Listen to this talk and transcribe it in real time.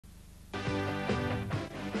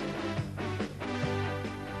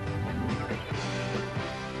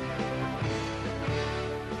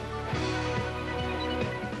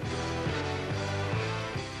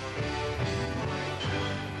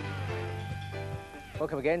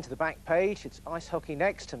Welcome again to the back page. It's ice hockey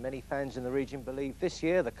next, and many fans in the region believe this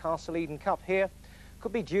year the Castle Eden Cup here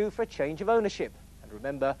could be due for a change of ownership. And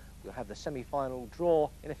remember, we'll have the semi-final draw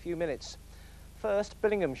in a few minutes. First,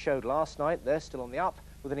 Billingham showed last night they're still on the up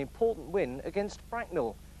with an important win against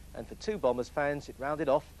Bracknell. And for two Bombers fans, it rounded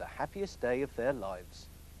off the happiest day of their lives.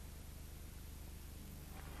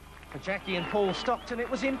 For Jackie and Paul Stockton, it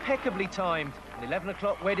was impeccably timed. An 11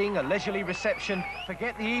 o'clock wedding, a leisurely reception,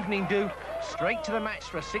 forget the evening do, straight to the match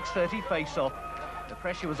for a 6:30 face-off. The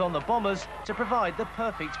pressure was on the Bombers to provide the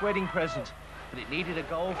perfect wedding present, but it needed a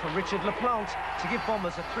goal from Richard Laplante to give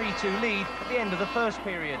Bombers a 3-2 lead at the end of the first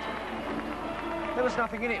period. There was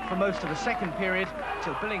nothing in it for most of the second period,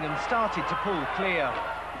 till Billingham started to pull clear.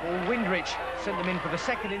 Paul Windrich sent them in for the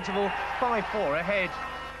second interval, 5-4 ahead.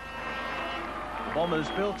 The Bombers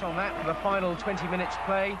built on that for the final 20 minutes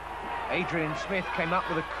play. Adrian Smith came up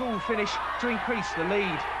with a cool finish to increase the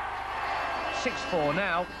lead. 6-4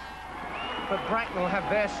 now, but Bracknell have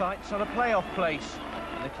their sights on a playoff place.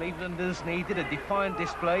 And the Clevelanders needed a defiant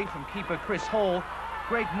display from keeper Chris Hall.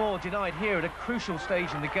 Greg Moore denied here at a crucial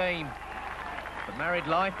stage in the game. But married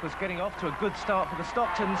life was getting off to a good start for the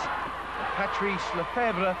Stocktons. And Patrice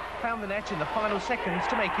Lefebvre found the net in the final seconds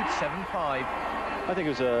to make it 7-5. I think it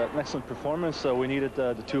was an excellent performance. We needed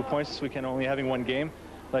the 2 points this weekend, only having one game.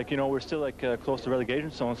 We're still close to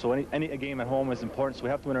relegation zone, so any game at home is important, so we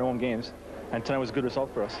have to win our own games. And tonight was a good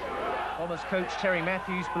result for us. Bombers coach Terry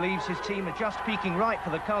Matthews believes his team are just peaking right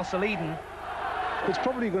for the Castle Eden. It's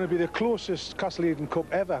probably going to be the closest Castle Eden Cup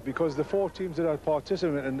ever, because the 4 teams that are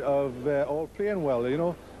participating are all playing well, you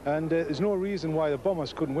know. And there's no reason why the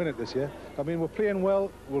Bombers couldn't win it this year. I mean, we're playing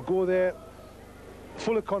well, we'll go there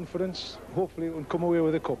full of confidence, hopefully we'll come away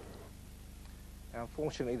with a cup.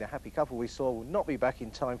 Unfortunately, the happy couple we saw will not be back in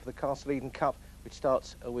time for the Castle Eden Cup, which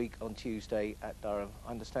starts a week on Tuesday at Durham.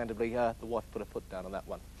 Understandably, the wife put a foot down on that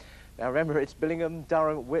one. Now remember, it's Billingham,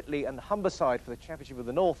 Durham, Whitley and Humberside for the Championship of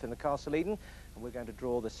the North in the Castle Eden, and we're going to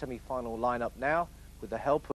draw the semi-final lineup now with the help of